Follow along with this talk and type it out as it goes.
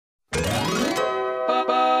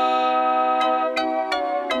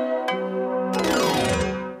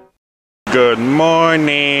Good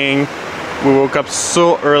morning. We woke up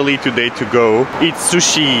so early today to go eat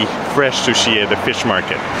sushi, fresh sushi at the fish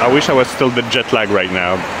market. I wish I was still a bit jet lagged right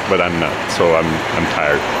now, but I'm not, so I'm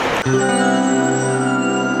tired.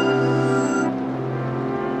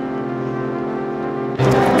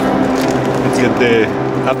 Let's get the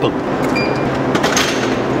apple.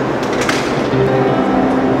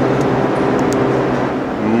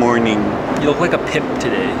 Morning. You look like a pimp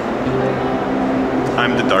today.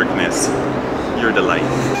 I'm the darkness. You're the light.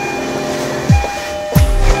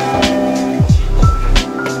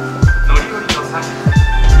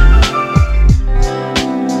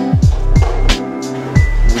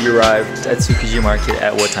 We arrived at Tsukiji Market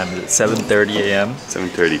at what time is it? 7:30 a.m.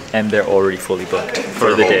 7:30. And they're already fully booked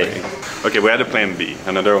for the day. Okay, we had a plan B,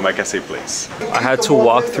 another omakase place. I had to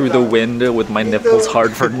walk through the wind with my nipples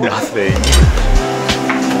hard for nothing.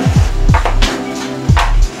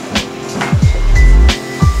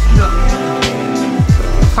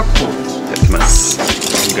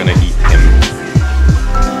 I'm gonna eat him.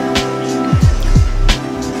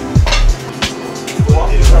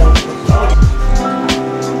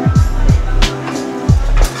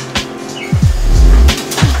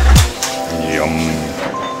 Yum.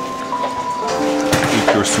 Eat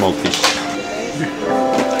your small fish.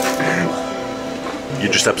 You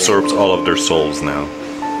just absorbed all of their souls now.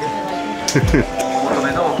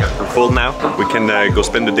 We're full now. We can go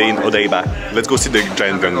spend the day in Odaiba. Let's go see the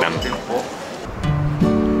giant Gangnam.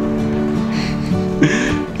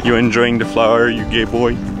 You enjoying the flower, you gay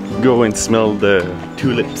boy? Go and smell the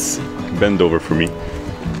tulips. Bend over for me.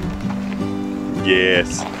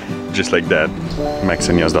 Yes, just like that.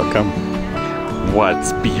 MaxandYas.com.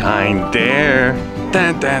 What's behind there?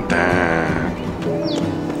 Dun, dun, dun.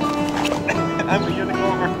 I'm gonna go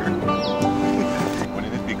over.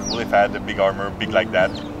 Wouldn't it be cool if I had a big armor, big like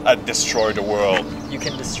that? I'd destroy the world. You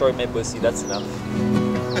can destroy my pussy, that's enough.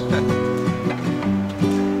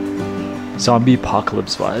 Zombie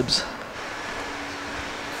apocalypse vibes.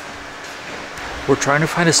 We're trying to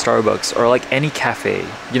find a Starbucks or like any cafe.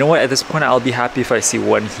 You know what, at this point I'll be happy if I see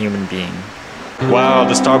one human being. Wow,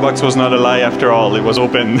 the Starbucks was not a lie after all, it was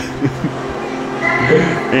open.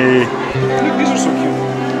 Hey. Look, these are so cute.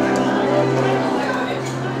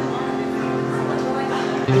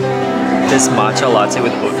 This matcha latte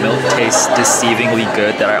with oat milk tastes deceivingly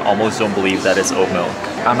good that I almost don't believe that it's oat milk.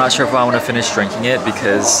 I'm not sure if I want to finish drinking it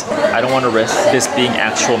because I don't want to risk this being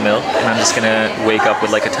actual milk and I'm just gonna wake up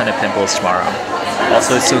with like a ton of pimples tomorrow.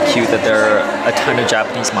 Also, it's so cute that there are a ton of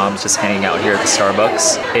Japanese moms just hanging out here at the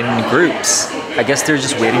Starbucks in groups. I guess they're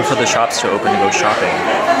just waiting for the shops to open to go shopping.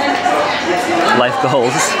 Life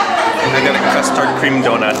goals. I got a custard cream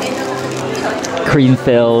donut. Cream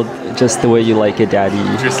filled, just the way you like it, Daddy.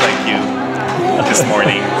 Just like you. This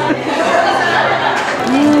morning.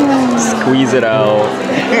 Squeeze it out.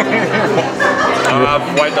 I have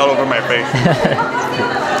white all over my face.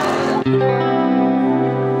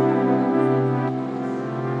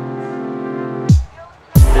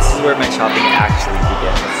 This is where my shopping actually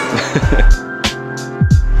begins.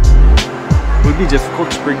 Would it be difficult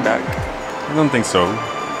to bring back? I don't think so.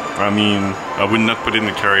 I mean, I would not put it in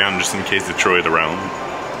the carry-on just in case they throw it around.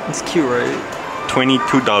 It's cute, right?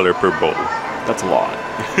 $22 per bowl. That's a lot.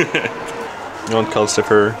 You want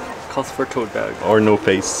Calcifer? Calcifer tote bag. Or no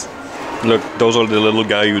face. Look, those are the little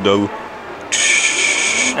guy you do.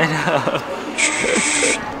 I know.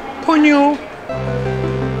 Ponyo.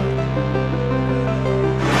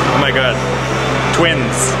 Oh my god.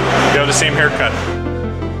 Twins. They have the same haircut.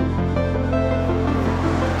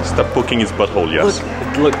 Stop poking his butthole, yes.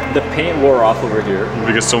 Look, the paint wore off over here.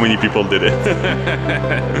 Because so many people did it.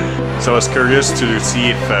 So I was curious to see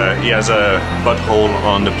if he has a butthole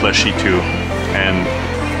on the plushie too. And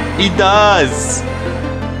he does!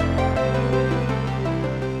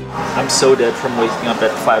 I'm so dead from waking up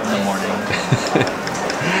at 5 in the morning.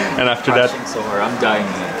 And after that... so hard, I'm dying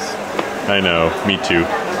next. I know, me too.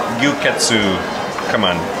 Gyukatsu. Come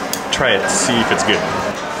on, try it, see if it's good.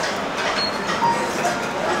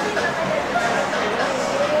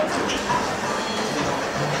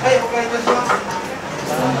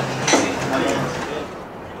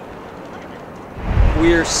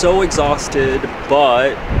 We're so exhausted,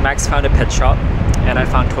 but Max found a pet shop and I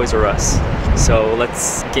found Toys R Us. So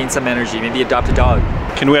let's gain some energy, maybe adopt a dog.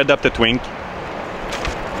 Can we adopt a twink?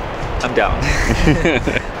 I'm down.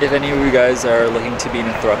 If any of you guys are looking to be in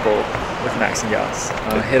a throuple with Max and Yas,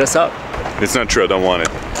 hit us up. It's not true, I don't want it.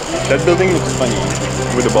 That building looks funny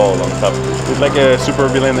with a ball on top. It's like a super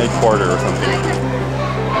villain headquarter or something.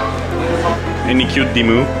 Any cute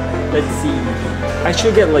Dimu? Let's see. I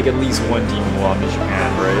should get like at least one Dimu on the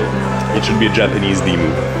Japan, right? It should be a Japanese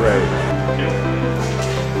Dimu. Right. you.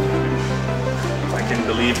 I can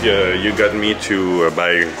believe you got me to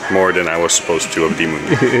buy more than I was supposed to of Dimu.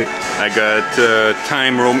 I got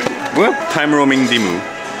time roaming Dimu.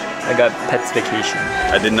 I got Pet's Vacation.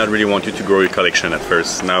 I did not really want you to grow your collection at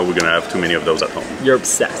first. Now we're gonna have too many of those at home. You're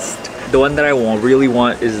obsessed. The one that I really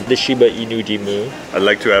want is the Shiba Inu Dimu. I'd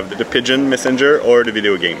like to have the pigeon messenger or the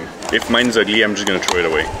video game. If mine's ugly, I'm just gonna throw it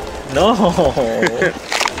away. No.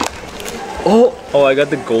 Oh, I got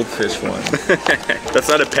the goldfish one. That's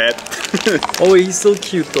not a pet. Oh, he's so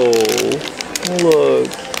cute though. Oh,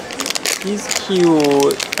 look. He's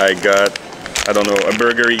cute. I got, I don't know, a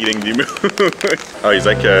burger eating Dimu. Oh, he's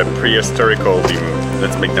like a prehistorical Dimu.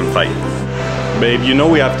 Let's make them fight. Babe, you know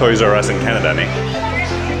we have Toys R Us in Canada, eh?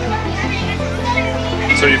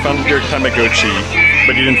 So you found your Tamagotchi,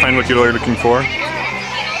 but you didn't find what you were looking for?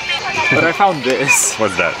 But I found this.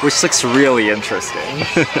 What's that? Which looks really interesting.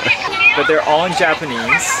 But they're all in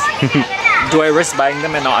Japanese. Do I risk buying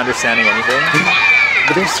them and not understanding anything?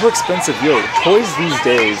 But they're so expensive. Yo, toys these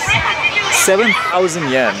days, 7,000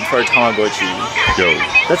 yen for a Tamagotchi. Yo.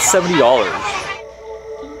 That's $70.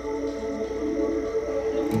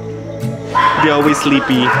 You're always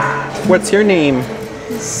sleepy. What's your name?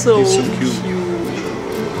 So, He's so cute.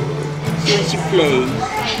 Let's play.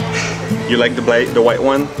 You like the white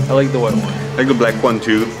one? I like the white one. I like the black one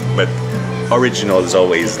too, but original is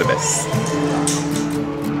always the best.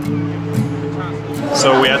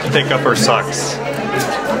 So we had to take off our socks.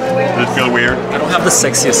 Does it feel weird? I don't have the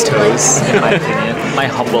sexiest toes, in my opinion. My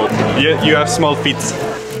humble opinion. You have small feet.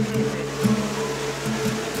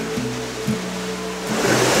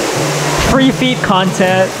 Free feet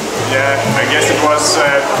content. Yeah, I guess it was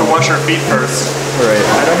to wash our feet first. Right.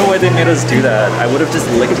 I don't know why they made us do that. I would have just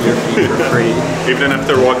licked your feet for free. Even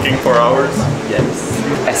after walking for hours? Yes.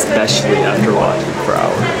 Especially after walking for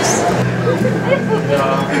hours.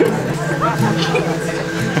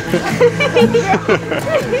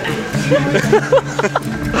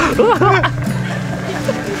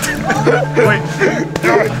 Wait.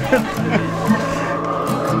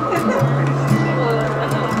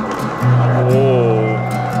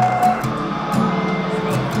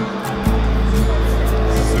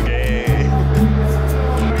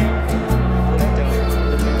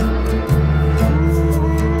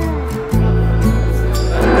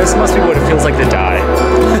 This must be what it feels like to die.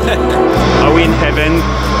 Are we in heaven?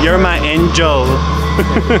 You're my angel.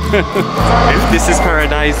 If this is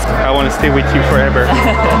paradise, I want to stay with you forever.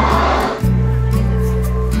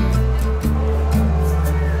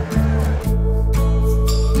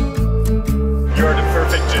 You're the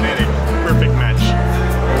perfect genetic, perfect match.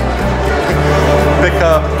 Pick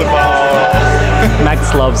up the ball.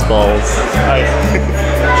 Max loves balls.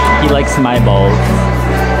 He likes my balls.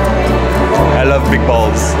 I love big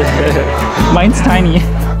balls. Mine's tiny.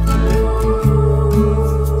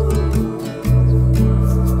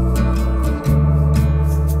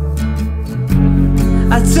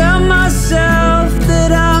 I tell myself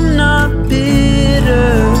that I'm not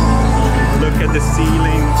bitter. Look at the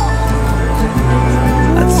ceiling.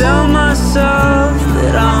 I tell myself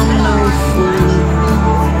that I'm no fool.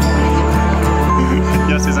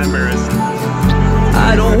 Yes, he's embarrassed.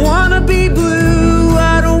 I don't wanna be blue,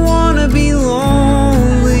 I don't wanna be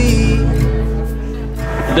lonely.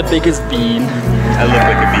 The biggest bean. I look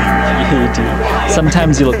like a bee. You do.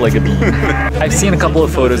 Sometimes you look like a bean. I've seen a couple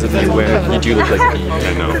of photos of you where you do look like a bean.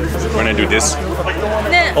 I know. When I do this.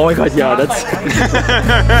 Oh my god, yeah, that's...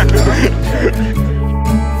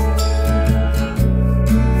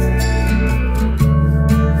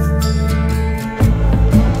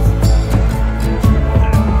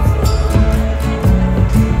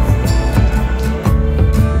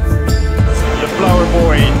 The flower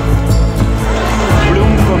boy.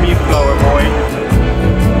 Bloom for me, flower boy.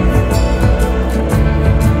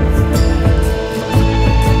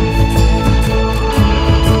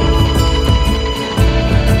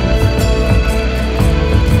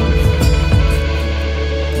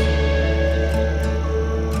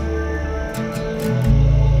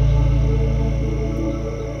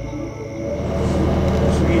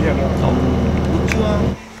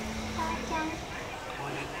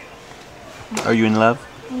 Are you in love?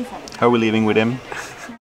 Are we living with him?